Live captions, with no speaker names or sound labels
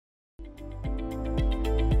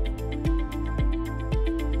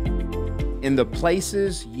In the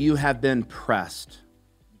places you have been pressed,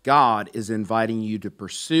 God is inviting you to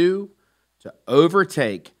pursue, to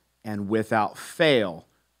overtake, and without fail,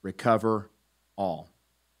 recover all.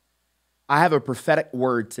 I have a prophetic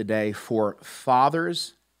word today for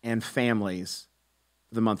fathers and families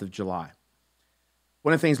for the month of July.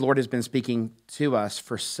 One of the things the Lord has been speaking to us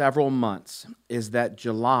for several months is that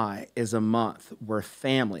July is a month where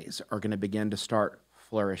families are going to begin to start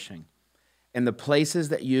flourishing. In the places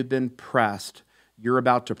that you've been pressed, you're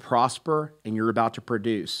about to prosper and you're about to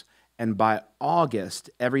produce. And by August,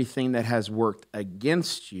 everything that has worked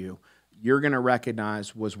against you, you're going to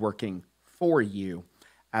recognize was working for you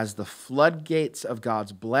as the floodgates of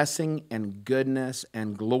God's blessing and goodness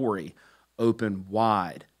and glory open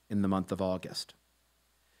wide in the month of August.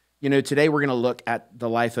 You know, today we're going to look at the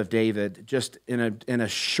life of David just in a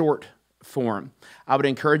short form. I would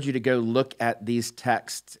encourage you to go look at these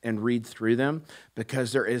texts and read through them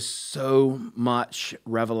because there is so much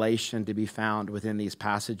revelation to be found within these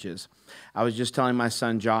passages. I was just telling my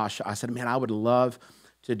son Josh, I said, man, I would love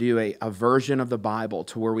to do a version of the Bible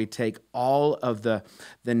to where we take all of the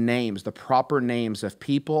names, the proper names of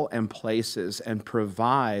people and places and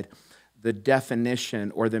provide the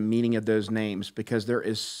definition or the meaning of those names because there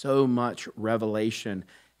is so much revelation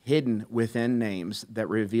hidden within names that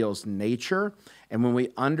reveals nature. And when we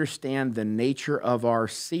understand the nature of our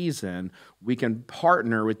season, we can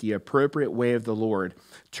partner with the appropriate way of the Lord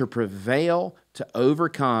to prevail, to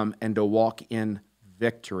overcome, and to walk in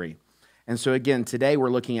victory. And so again, today we're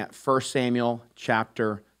looking at 1 Samuel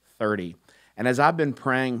chapter 30. And as I've been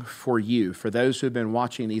praying for you, for those who've been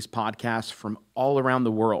watching these podcasts from all around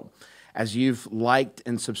the world, as you've liked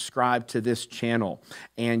and subscribed to this channel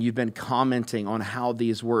and you've been commenting on how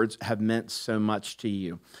these words have meant so much to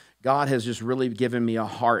you, God has just really given me a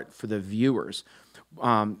heart for the viewers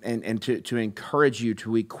and to encourage you,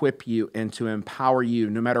 to equip you, and to empower you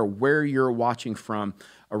no matter where you're watching from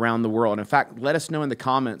around the world. In fact, let us know in the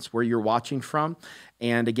comments where you're watching from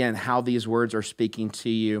and again, how these words are speaking to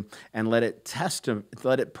you, and let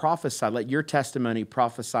it prophesy, let your testimony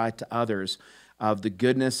prophesy to others of the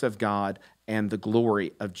goodness of God and the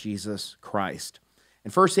glory of Jesus Christ. In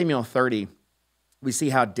 1 Samuel 30, we see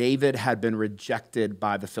how David had been rejected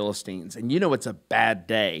by the Philistines. And you know it's a bad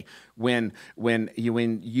day when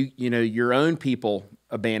your own people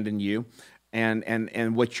abandon you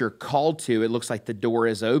and what you're called to, it looks like the door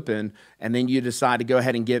is open, and then you decide to go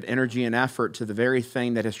ahead and give energy and effort to the very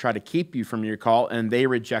thing that has tried to keep you from your call, and they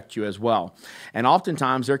reject you as well. And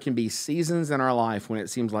oftentimes there can be seasons in our life when it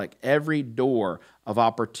seems like every door of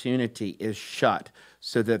opportunity is shut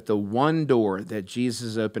so that the one door that Jesus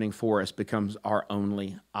is opening for us becomes our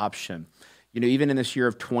only option. You know, even in this year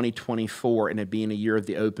of 2024 and it being a year of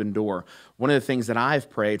the open door, one of the things that I've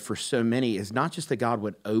prayed for so many is not just that God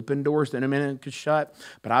would open doors that no man could shut,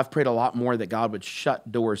 but I've prayed a lot more that God would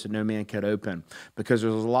shut doors that no man could open, because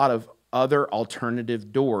there's a lot of other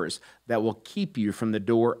alternative doors that will keep you from the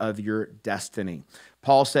door of your destiny.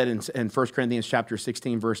 Paul said in 1 Corinthians chapter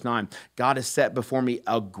 16, verse 9, God has set before me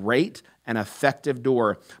a great and effective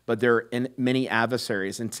door, but there are many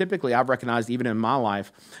adversaries. And typically, I've recognized even in my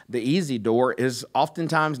life, the easy door is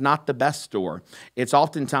oftentimes not the best door. It's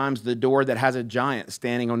oftentimes the door that has a giant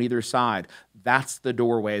standing on either side. That's the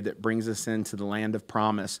doorway that brings us into the land of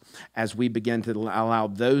promise as we begin to allow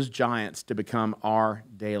those giants to become our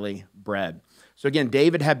daily bread. So again,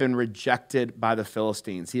 David had been rejected by the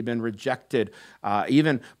Philistines. He had been rejected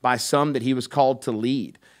even by some that he was called to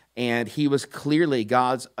lead. And he was clearly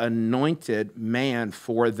God's anointed man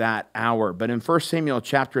for that hour. But in 1 Samuel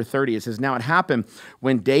chapter 30, it says, now it happened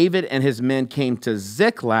when David and his men came to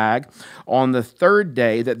Ziklag on the third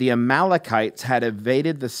day that the Amalekites had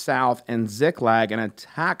invaded the south and Ziklag and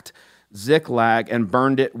attacked Ziklag and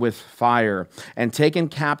burned it with fire and taken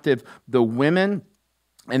captive the women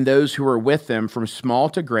and those who were with them from small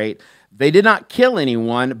to great. They did not kill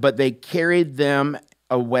anyone, but they carried them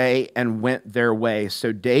away and went their way.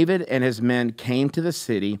 So David and his men came to the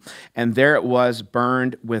city, and there it was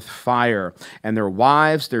burned with fire. And their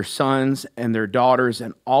wives, their sons, and their daughters,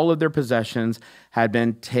 and all of their possessions had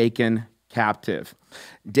been taken captive.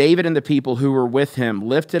 David and the people who were with him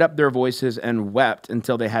lifted up their voices and wept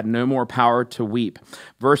until they had no more power to weep.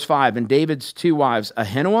 Verse 5, and David's two wives,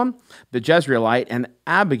 Ahinoam the Jezreelite and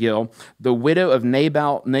Abigail, the widow of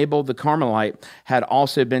Nabal the Carmelite, had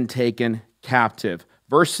also been taken captive.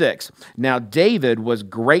 Verse 6, now David was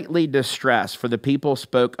greatly distressed, for the people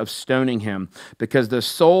spoke of stoning him, because the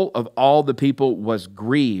soul of all the people was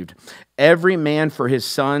grieved, every man for his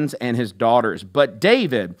sons and his daughters. But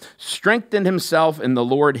David strengthened himself in the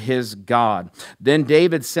Lord his God. Then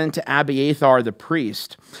David sent to Abiathar the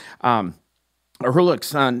priest, Look,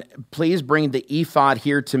 son, please bring the ephod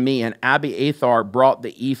here to me. And Abiathar brought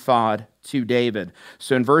the ephod to David.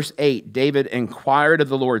 So in verse 8, David inquired of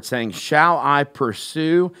the Lord, saying, shall I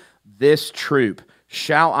pursue this troop?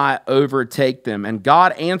 Shall I overtake them? And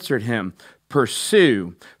God answered him,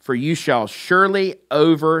 pursue, for you shall surely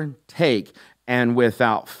overtake, and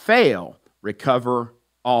without fail recover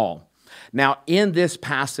all. Now, in this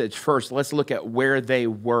passage, first, let's look at where they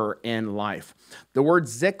were in life. The word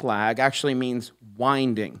ziklag actually means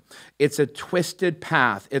winding. It's a twisted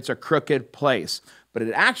path. It's a crooked place. But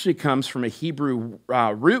it actually comes from a Hebrew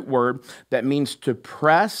root word that means to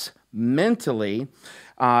press mentally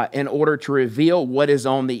in order to reveal what is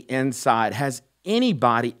on the inside. Has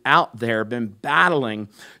anybody out there been battling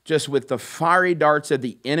just with the fiery darts of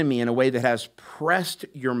the enemy in a way that has pressed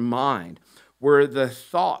your mind, where the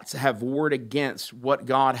thoughts have warred against what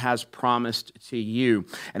God has promised to you?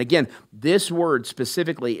 And again, this word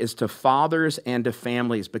specifically is to fathers and to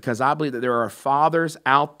families, because I believe that there are fathers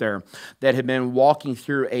out there that have been walking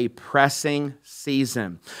through a pressing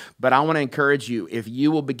season. But I want to encourage you, if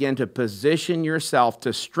you will begin to position yourself,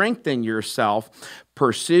 to strengthen yourself,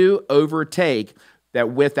 pursue, overtake, that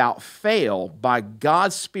without fail, by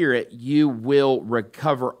God's Spirit, you will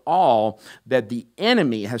recover all that the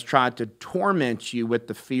enemy has tried to torment you with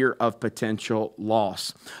the fear of potential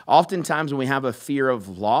loss. Oftentimes when we have a fear of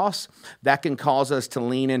loss, that can cause us to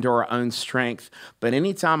lean into our own strength. But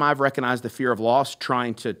anytime I've recognized the fear of loss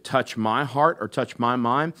trying to touch my heart or touch my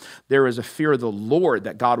mind, there is a fear of the Lord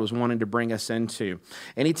that God was wanting to bring us into.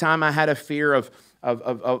 Anytime I had a fear of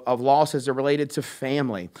loss as it related to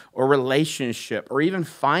family or relationship or even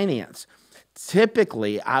finance,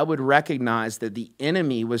 typically I would recognize that the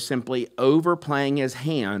enemy was simply overplaying his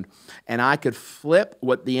hand, and I could flip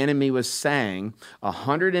what the enemy was saying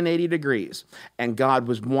 180 degrees, and God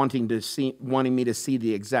was wanting me to see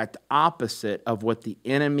the exact opposite of what the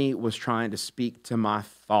enemy was trying to speak to my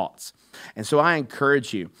thoughts. And so I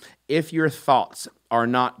encourage you, if your thoughts are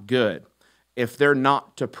not good, if they're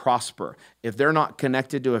not to prosper, if they're not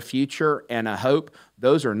connected to a future and a hope,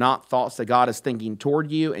 those are not thoughts that God is thinking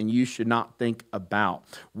toward you, and you should not think about.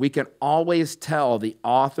 We can always tell the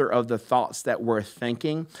author of the thoughts that we're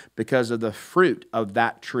thinking because of the fruit of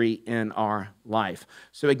that tree in our life.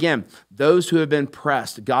 So again, those who have been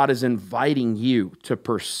pressed, God is inviting you to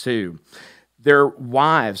pursue. Their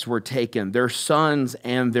wives were taken, their sons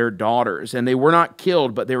and their daughters, and they were not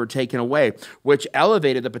killed, but they were taken away, which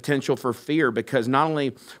elevated the potential for fear, because not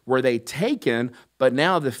only were they taken, but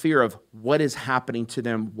now the fear of what is happening to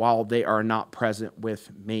them while they are not present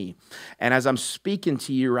with me. And as I'm speaking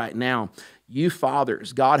to you right now, you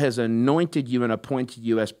fathers, God has anointed you and appointed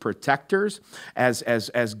you as protectors,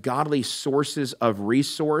 as godly sources of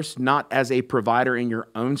resource, not as a provider in your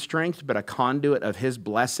own strength, but a conduit of his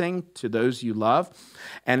blessing to those you love.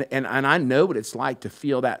 And I know what it's like to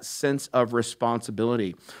feel that sense of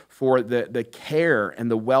responsibility for the care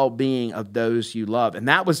and the well-being of those you love. And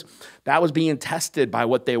that was being tested by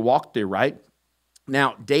what they walked through, right?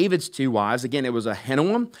 Now, David's two wives, again, it was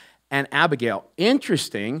Ahinoam and Abigail.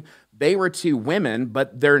 Interesting, they were two women,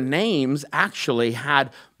 but their names actually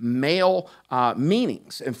had male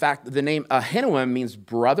meanings. In fact, the name Ahinoam means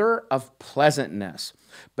brother of pleasantness.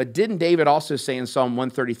 But didn't David also say in Psalm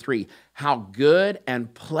 133, how good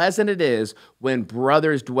and pleasant it is when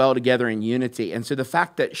brothers dwell together in unity? And so the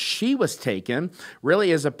fact that she was taken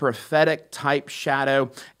really is a prophetic type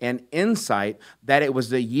shadow and insight that it was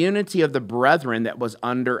the unity of the brethren that was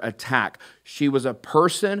under attack. She was a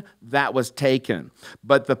person that was taken.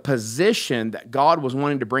 But the position that God was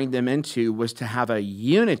wanting to bring them into was to have a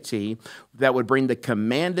unity that would bring the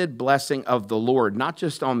commanded blessing of the Lord, not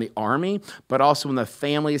just on the army, but also on the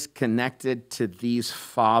families connected to these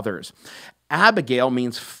fathers. Abigail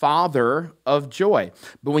means father of joy.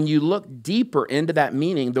 But when you look deeper into that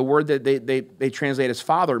meaning, the word that they translate as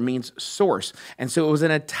father means source. And so it was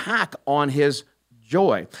an attack on his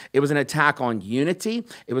joy. It was an attack on unity.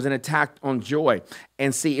 It was an attack on joy.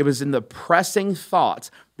 And see, it was in the pressing thoughts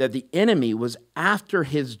that the enemy was after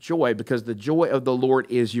his joy, because the joy of the Lord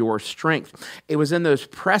is your strength. It was in those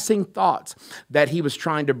pressing thoughts that he was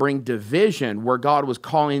trying to bring division, where God was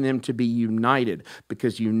calling them to be united,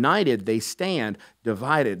 because united they stand,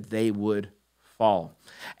 divided they would fall.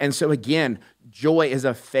 And so again, joy is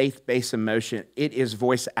a faith-based emotion. It is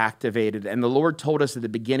voice-activated. And the Lord told us at the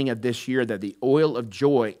beginning of this year that the oil of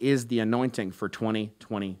joy is the anointing for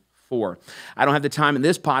 2024. I don't have the time in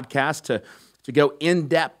this podcast to to go in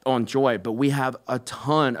depth on joy, but we have a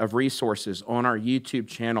ton of resources on our YouTube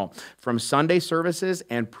channel from Sunday services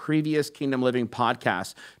and previous Kingdom Living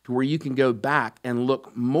podcasts to where you can go back and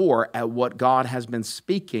look more at what God has been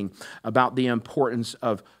speaking about the importance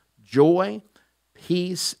of joy,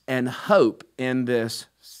 peace, and hope in this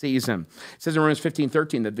season. It says in Romans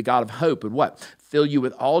 15:13 that the God of hope would what? Fill you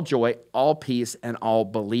with all joy, all peace, and all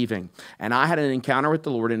believing. And I had an encounter with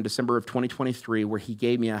the Lord in December of 2023 where he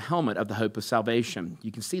gave me a helmet of the hope of salvation.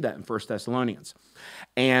 You can see that in 1 Thessalonians.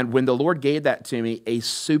 And when the Lord gave that to me, a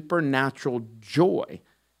supernatural joy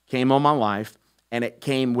came on my life, and it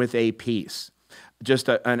came with a peace. Just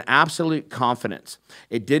an absolute confidence.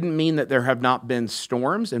 It didn't mean that there have not been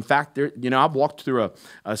storms. In fact, I've walked through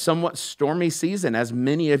a somewhat stormy season, as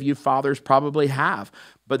many of you fathers probably have.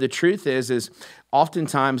 But the truth is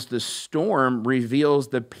oftentimes the storm reveals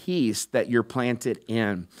the peace that you're planted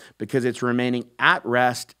in because it's remaining at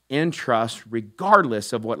rest in trust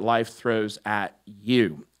regardless of what life throws at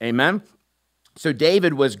you. Amen? So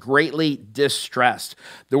David was greatly distressed.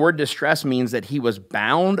 The word distress means that he was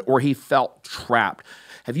bound or he felt trapped.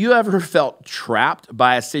 Have you ever felt trapped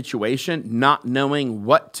by a situation, not knowing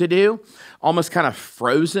what to do, almost kind of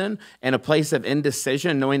frozen in a place of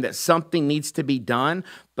indecision, knowing that something needs to be done,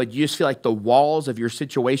 but you just feel like the walls of your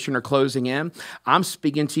situation are closing in? I'm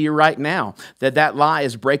speaking to you right now that lie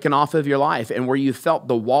is breaking off of your life, and where you felt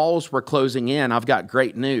the walls were closing in, I've got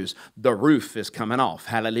great news. The roof is coming off.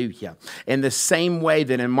 Hallelujah. In the same way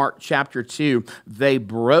that in Mark chapter 2, they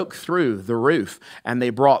broke through the roof and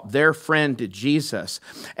they brought their friend to Jesus.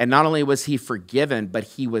 And not only was he forgiven, but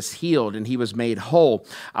he was healed and he was made whole.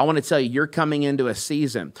 I want to tell you, you're coming into a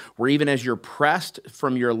season where even as you're pressed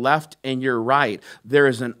from your left and your right, there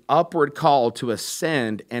is an upward call to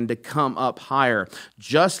ascend and to come up higher.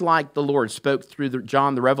 Just like the Lord spoke through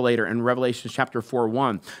John the Revelator in Revelation chapter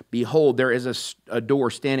 4:1, behold, there is a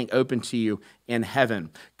door standing open to you in heaven.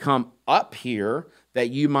 Come up here that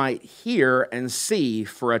you might hear and see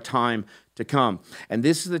for a time to come. And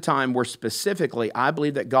this is the time where specifically I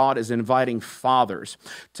believe that God is inviting fathers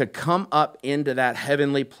to come up into that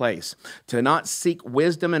heavenly place, to not seek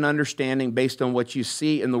wisdom and understanding based on what you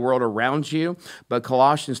see in the world around you, but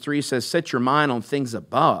Colossians 3 says, set your mind on things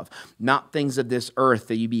above, not things of this earth,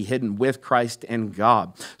 that you be hidden with Christ and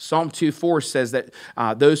God. Psalm 2:4 says that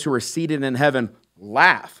those who are seated in heaven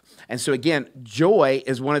laugh. And so again, joy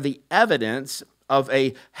is one of the evidence of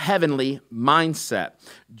a heavenly mindset.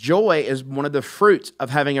 Joy is one of the fruits of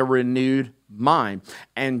having a renewed mind.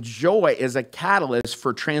 And joy is a catalyst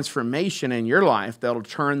for transformation in your life that'll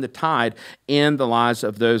turn the tide in the lives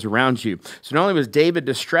of those around you. So not only was David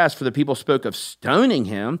distressed, for the people spoke of stoning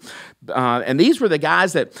him, and these were the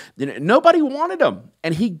guys that nobody wanted them,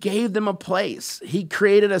 and he gave them a place. He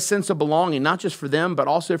created a sense of belonging, not just for them, but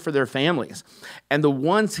also for their families. And the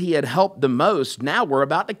ones he had helped the most now were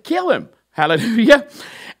about to kill him. Hallelujah.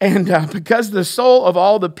 And because the soul of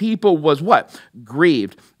all the people was what?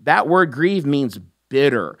 Grieved. That word grieved means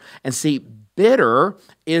bitter. And see, bitter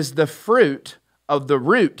is the fruit of the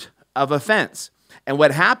root of offense. And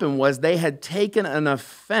what happened was they had taken an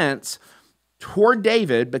offense toward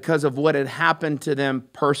David because of what had happened to them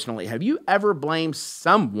personally. Have you ever blamed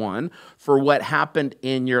someone for what happened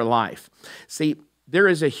in your life? See, there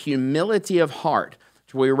is a humility of heart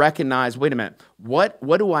where we recognize, wait a minute, what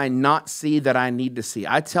do I not see that I need to see?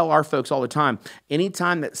 I tell our folks all the time,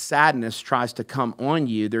 anytime that sadness tries to come on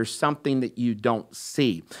you, there's something that you don't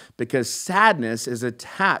see, because sadness is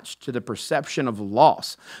attached to the perception of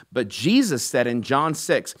loss. But Jesus said in John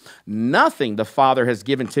 6, nothing the Father has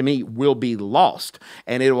given to me will be lost,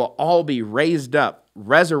 and it will all be raised up,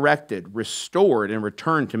 resurrected, restored, and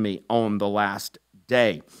returned to me on the last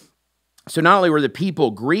day. So not only were the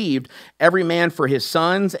people grieved, every man for his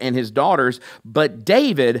sons and his daughters, but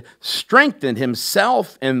David strengthened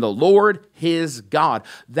himself in the Lord his God.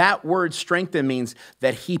 That word strengthen means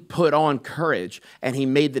that he put on courage and he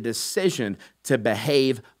made the decision to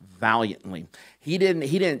behave valiantly. He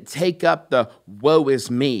didn't take up the woe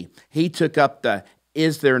is me. He took up the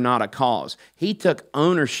is there not a cause? He took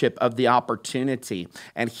ownership of the opportunity.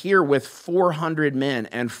 And here with 400 men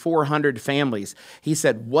and 400 families, he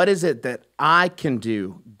said, what is it that I can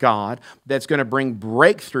do, God, that's going to bring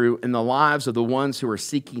breakthrough in the lives of the ones who are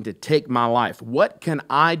seeking to take my life? What can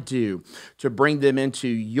I do to bring them into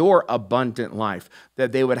your abundant life,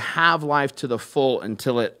 that they would have life to the full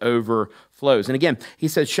until it overflows? And again, he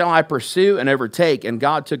said, shall I pursue and overtake? And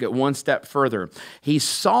God took it one step further. He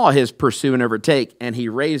saw his pursue and overtake, and he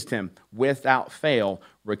raised him without fail,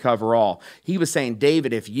 recover all. He was saying,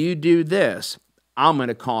 David, if you do this, I'm going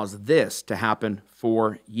to cause this to happen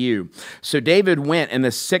for you. So David went, and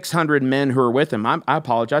the 600 men who were with him, I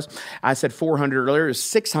apologize, I said 400 earlier, it was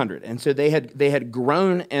 600. And so they had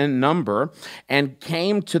grown in number and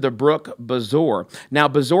came to the brook Bezor. Now,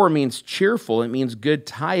 Bezor means cheerful. It means good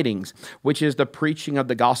tidings, which is the preaching of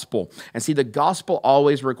the gospel. And see, the gospel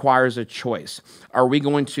always requires a choice. Are we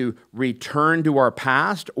going to return to our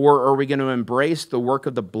past, or are we going to embrace the work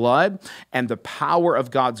of the blood and the power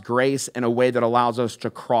of God's grace in a way that allows us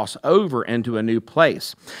to cross over into a new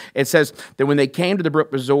place? It says that when they came to the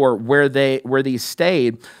brook Bezor, where these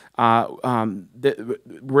stayed,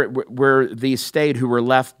 where these stayed who were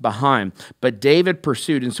left behind. But David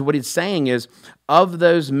pursued. And so what he's saying is, of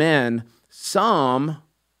those men, some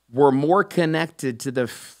were more connected to the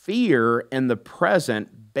fear in the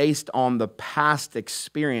present based on the past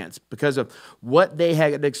experience, because of what they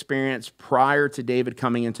had experienced prior to David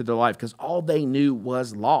coming into their life, because all they knew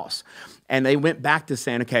was loss. And they went back to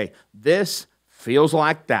saying, okay, this feels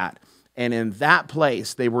like that. And in that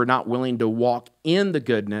place, they were not willing to walk in the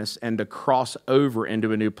goodness and to cross over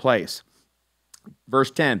into a new place.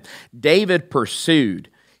 Verse 10, David pursued,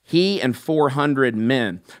 he and 400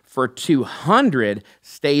 men, for 200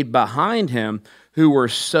 stayed behind him, who were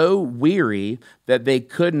so weary that they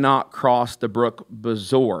could not cross the brook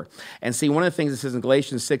Bezor. And see, one of the things it says in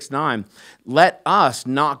Galatians 6:9, let us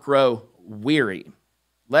not grow weary.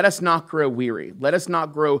 Let us not grow weary. Let us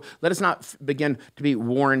not begin to be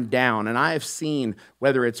worn down. And I have seen,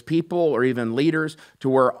 whether it's people or even leaders, to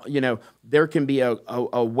where, there can be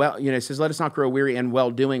it says, let us not grow weary in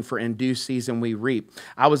well-doing, for in due season we reap.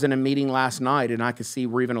 I was in a meeting last night, and I could see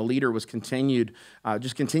where even a leader was continuing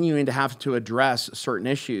to have to address certain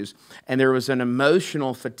issues. And there was an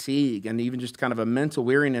emotional fatigue and even just kind of a mental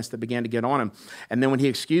weariness that began to get on him. And then when he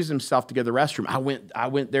excused himself to go to the restroom, I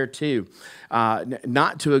went there too.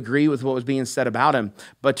 Not to agree with what was being said about him,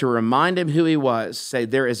 but to remind him who he was, say,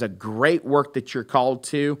 there is a great work that you're called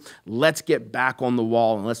to. Let's get back on the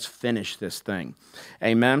wall and let's finish this thing.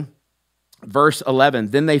 Amen. Verse 11,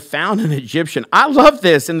 then they found an Egyptian, I love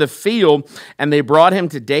this, in the field, and they brought him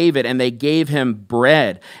to David, and they gave him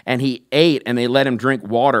bread, and he ate, and they let him drink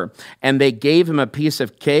water. And they gave him a piece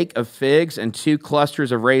of cake of figs and 2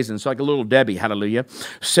 clusters of raisins, so like a little Debbie, hallelujah.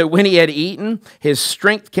 So when he had eaten, his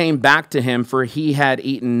strength came back to him, for he had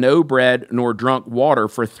eaten no bread nor drunk water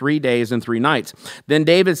for 3 days and 3 nights. Then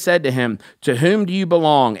David said to him, to whom do you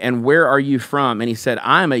belong, and where are you from? And he said,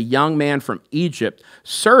 I am a young man from Egypt,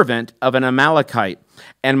 servant of an Amalekite,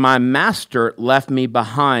 and my master left me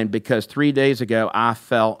behind because 3 days ago I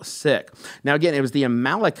fell sick. Now again, it was the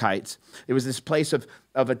Amalekites. It was this place of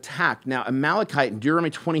attack. Now Amalekite in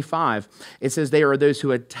Deuteronomy 25, it says they are those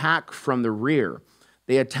who attack from the rear.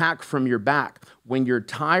 They attack from your back when you're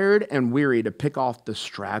tired and weary, to pick off the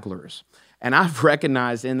stragglers. And I've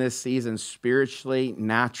recognized in this season, spiritually,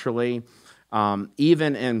 naturally,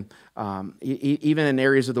 even in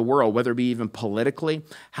areas of the world, whether it be even politically,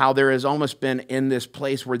 how there has almost been in this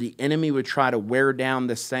place where the enemy would try to wear down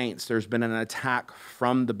the saints. There's been an attack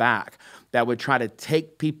from the back that would try to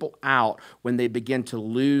take people out when they begin to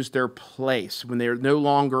lose their place, when they're no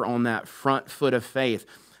longer on that front foot of faith,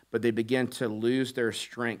 but they begin to lose their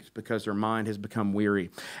strength because their mind has become weary.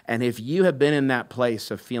 And if you have been in that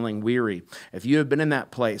place of feeling weary, if you have been in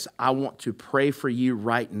that place, I want to pray for you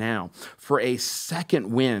right now for a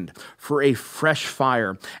second wind, for a fresh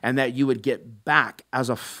fire, and that you would get back as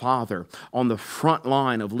a father on the front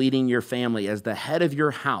line of leading your family as the head of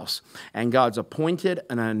your house and God's appointed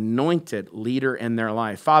and anointed leader in their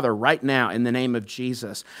life. Father, right now, in the name of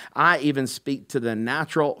Jesus, I even speak to the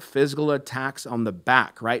natural physical attacks on the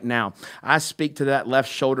back right now. I speak to that left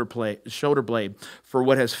shoulder blade for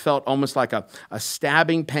what has felt almost like a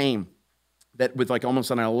stabbing pain, that with like almost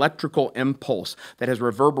an electrical impulse that has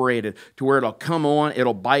reverberated to where it'll come on,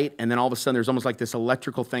 it'll bite, and then all of a sudden there's almost like this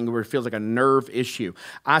electrical thing where it feels like a nerve issue.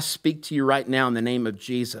 I speak to you right now in the name of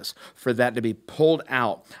Jesus for that to be pulled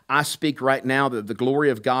out. I speak right now that the glory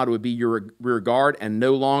of God would be your rear guard, and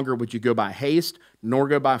no longer would you go by haste, nor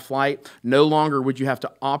go by flight. No longer would you have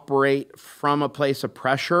to operate from a place of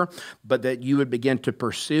pressure, but that you would begin to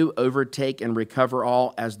pursue, overtake, and recover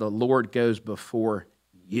all as the Lord goes before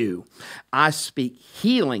you. I speak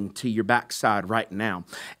healing to your backside right now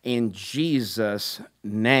in Jesus'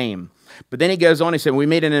 name. But then he goes on, he said, we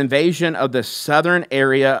made an invasion of the southern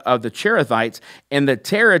area of the Cherethites in the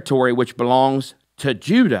territory which belongs to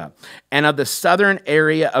Judah, and of the southern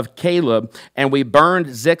area of Caleb, and we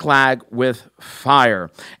burned Ziklag with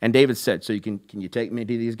fire. And David said, so can you take me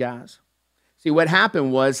to these guys? See, what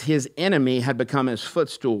happened was his enemy had become his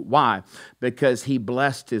footstool. Why? Because he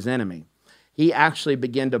blessed his enemy. He actually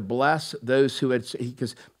began to bless those who had,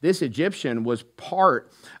 because this Egyptian was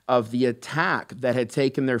part of the attack that had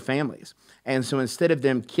taken their families. And so instead of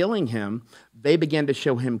them killing him, they began to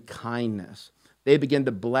show him kindness. They began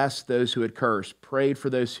to bless those who had cursed, prayed for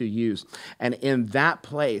those who used. And in that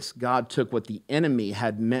place, God took what the enemy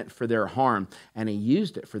had meant for their harm, and he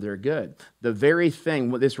used it for their good. The very thing,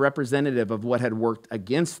 this representative of what had worked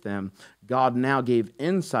against them, God now gave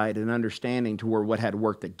insight and understanding to where what had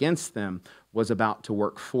worked against them was about to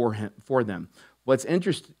work for them. What's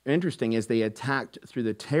interesting is they attacked through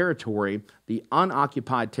the territory, the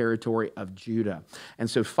unoccupied territory of Judah. And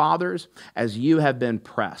so, fathers, as you have been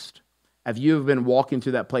pressed, as you have been walking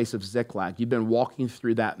through that place of Ziklag, you've been walking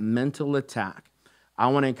through that mental attack, I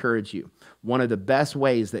want to encourage you. One of the best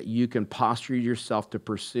ways that you can posture yourself to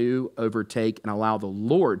pursue, overtake, and allow the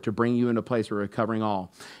Lord to bring you into a place of recovering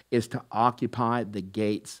all is to occupy the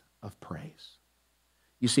gates of praise.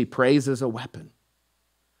 You see, praise is a weapon.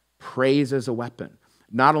 Praise is a weapon.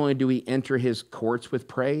 Not only do we enter his courts with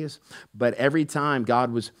praise, but every time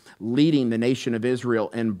God was leading the nation of Israel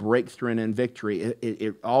in breakthrough and in victory,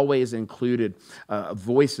 it always included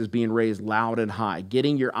voices being raised loud and high,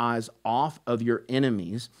 getting your eyes off of your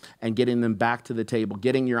enemies and getting them back to the table,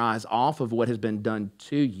 getting your eyes off of what has been done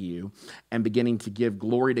to you and beginning to give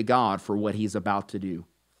glory to God for what he's about to do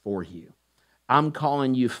for you. I'm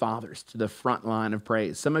calling you fathers to the front line of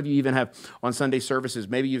praise. Some of you even have on Sunday services,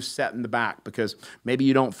 maybe you've sat in the back because maybe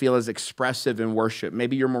you don't feel as expressive in worship.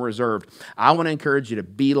 Maybe you're more reserved. I want to encourage you to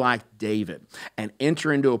be like David and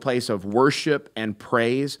enter into a place of worship and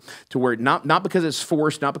praise to where not because it's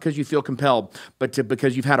forced, not because you feel compelled, but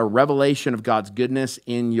because you've had a revelation of God's goodness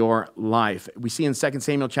in your life. We see in 2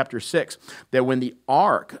 Samuel chapter 6 that when the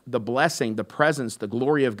ark, the blessing, the presence, the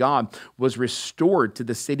glory of God was restored to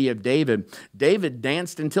the city of David, David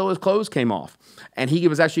danced until his clothes came off. And he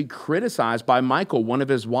was actually criticized by Michal, one of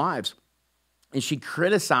his wives. And she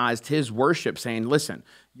criticized his worship, saying, listen,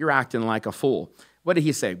 you're acting like a fool. What did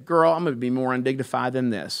he say? Girl, I'm going to be more undignified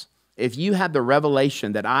than this. If you had the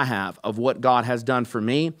revelation that I have of what God has done for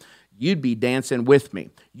me, you'd be dancing with me.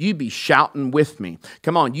 You'd be shouting with me.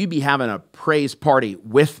 Come on, you'd be having a praise party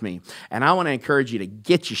with me. And I want to encourage you to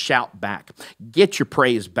get your shout back. Get your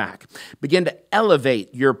praise back. Begin to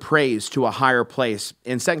elevate your praise to a higher place.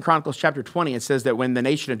 In 2 Chronicles chapter 20, it says that when the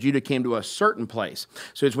nation of Judah came to a certain place,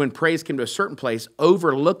 so it's when praise came to a certain place,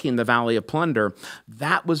 overlooking the valley of plunder,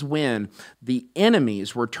 that was when the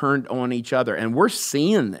enemies were turned on each other. And we're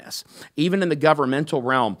seeing this, even in the governmental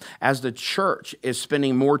realm, as the church is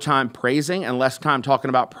spending more time praising and less time talking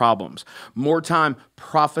about problems, more time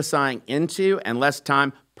prophesying into and less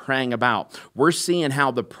time praying about. We're seeing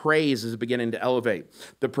how the praise is beginning to elevate.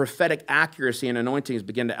 The prophetic accuracy and anointings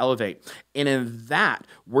begin to elevate. And in that,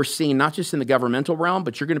 we're seeing not just in the governmental realm,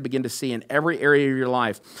 but you're going to begin to see in every area of your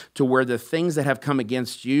life to where the things that have come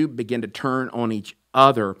against you begin to turn on each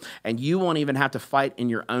other. And you won't even have to fight in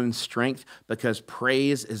your own strength because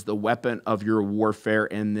praise is the weapon of your warfare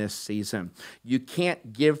in this season. You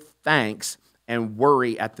can't give thanks and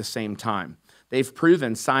worry at the same time. They've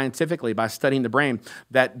proven scientifically by studying the brain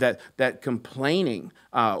that complaining,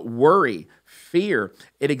 worry, fear,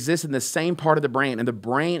 it exists in the same part of the brain, and the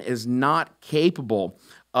brain is not capable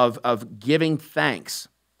of giving thanks,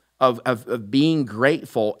 of being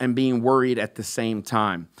grateful and being worried at the same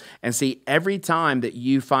time. And see, every time that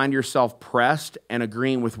you find yourself pressed and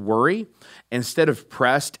agreeing with worry, instead of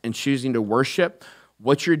pressed and choosing to worship,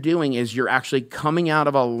 what you're doing is you're actually coming out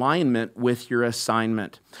of alignment with your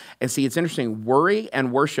assignment. And see, it's interesting. Worry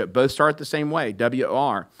and worship both start the same way,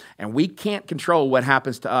 W-O-R. And we can't control what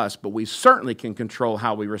happens to us, but we certainly can control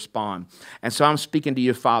how we respond. And so I'm speaking to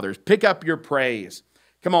you, fathers. Pick up your praise.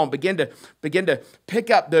 Come on, begin to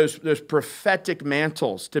pick up those prophetic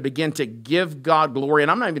mantles to begin to give God glory.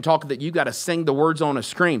 And I'm not even talking that you got to sing the words on a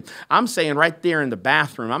screen. I'm saying right there in the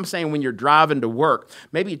bathroom. I'm saying when you're driving to work,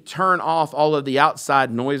 maybe turn off all of the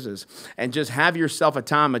outside noises and just have yourself a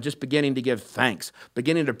time of just beginning to give thanks,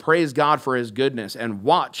 beginning to praise God for his goodness, and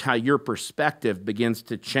watch how your perspective begins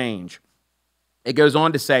to change. It goes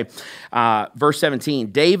on to say, verse 17,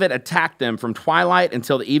 David attacked them from twilight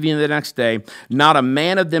until the evening of the next day. Not a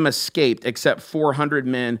man of them escaped except 400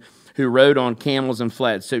 men who rode on camels and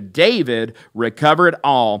fled. So David recovered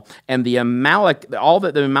all, and all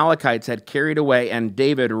that the Amalekites had carried away, and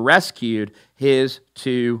David rescued his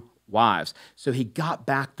 2 wives. So he got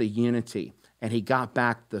back the unity, and he got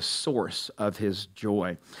back the source of his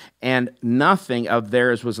joy. And nothing of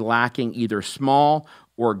theirs was lacking, either small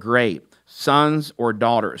or great, sons or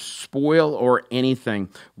daughters, spoil or anything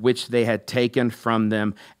which they had taken from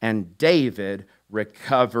them. And David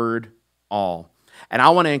recovered all. And I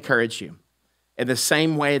want to encourage you. In the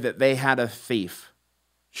same way that they had a thief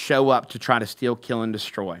show up to try to steal, kill, and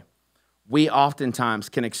destroy, we oftentimes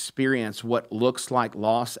can experience what looks like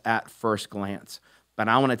loss at first glance. But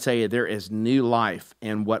I want to tell you, there is new life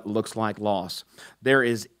in what looks like loss. There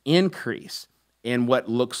is increase in what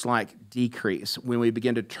looks like decrease when we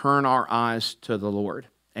begin to turn our eyes to the Lord.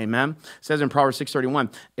 Amen. It says in Proverbs 6:31,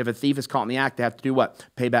 if a thief is caught in the act, they have to do what?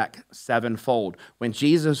 Pay back sevenfold. When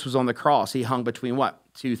Jesus was on the cross, he hung between what?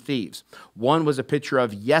 Two thieves. One was a picture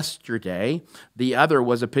of yesterday. The other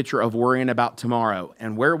was a picture of worrying about tomorrow.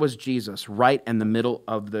 And where was Jesus? Right in the middle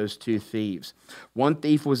of those two thieves. One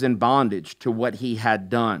thief was in bondage to what he had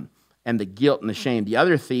done and the guilt and the shame. The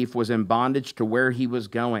other thief was in bondage to where he was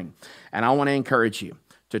going. And I want to encourage you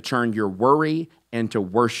to turn your worry into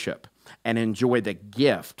worship and enjoy the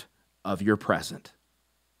gift of your present.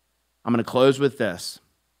 I'm going to close with this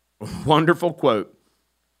wonderful quote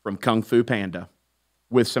from Kung Fu Panda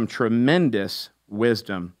with some tremendous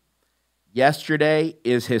wisdom. Yesterday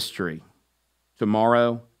is history.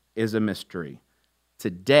 Tomorrow is a mystery.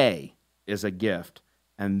 Today is a gift,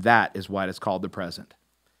 and that is why it's called the present.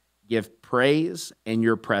 Give praise in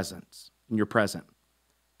your presence, in your present,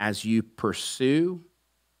 as you pursue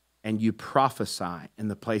and you prophesy in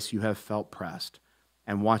the place you have felt pressed,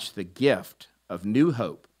 and watch the gift of new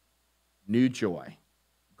hope, new joy,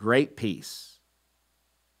 great peace,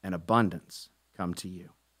 and abundance come to you.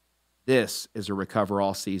 This is a recover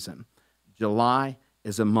all season. July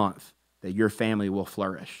is a month that your family will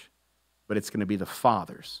flourish, but it's going to be the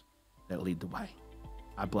fathers that lead the way.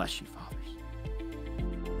 I bless you, fathers.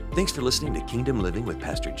 Thanks for listening to Kingdom Living with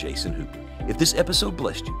Pastor Jason Hooper. If this episode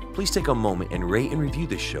blessed you, please take a moment and rate and review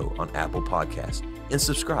this show on Apple Podcasts and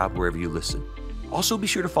subscribe wherever you listen. Also, be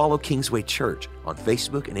sure to follow Kingsway Church on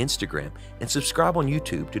Facebook and Instagram and subscribe on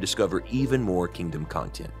YouTube to discover even more kingdom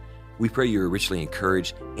content. We pray you are richly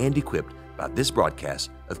encouraged and equipped by this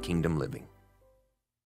broadcast of Kingdom Living.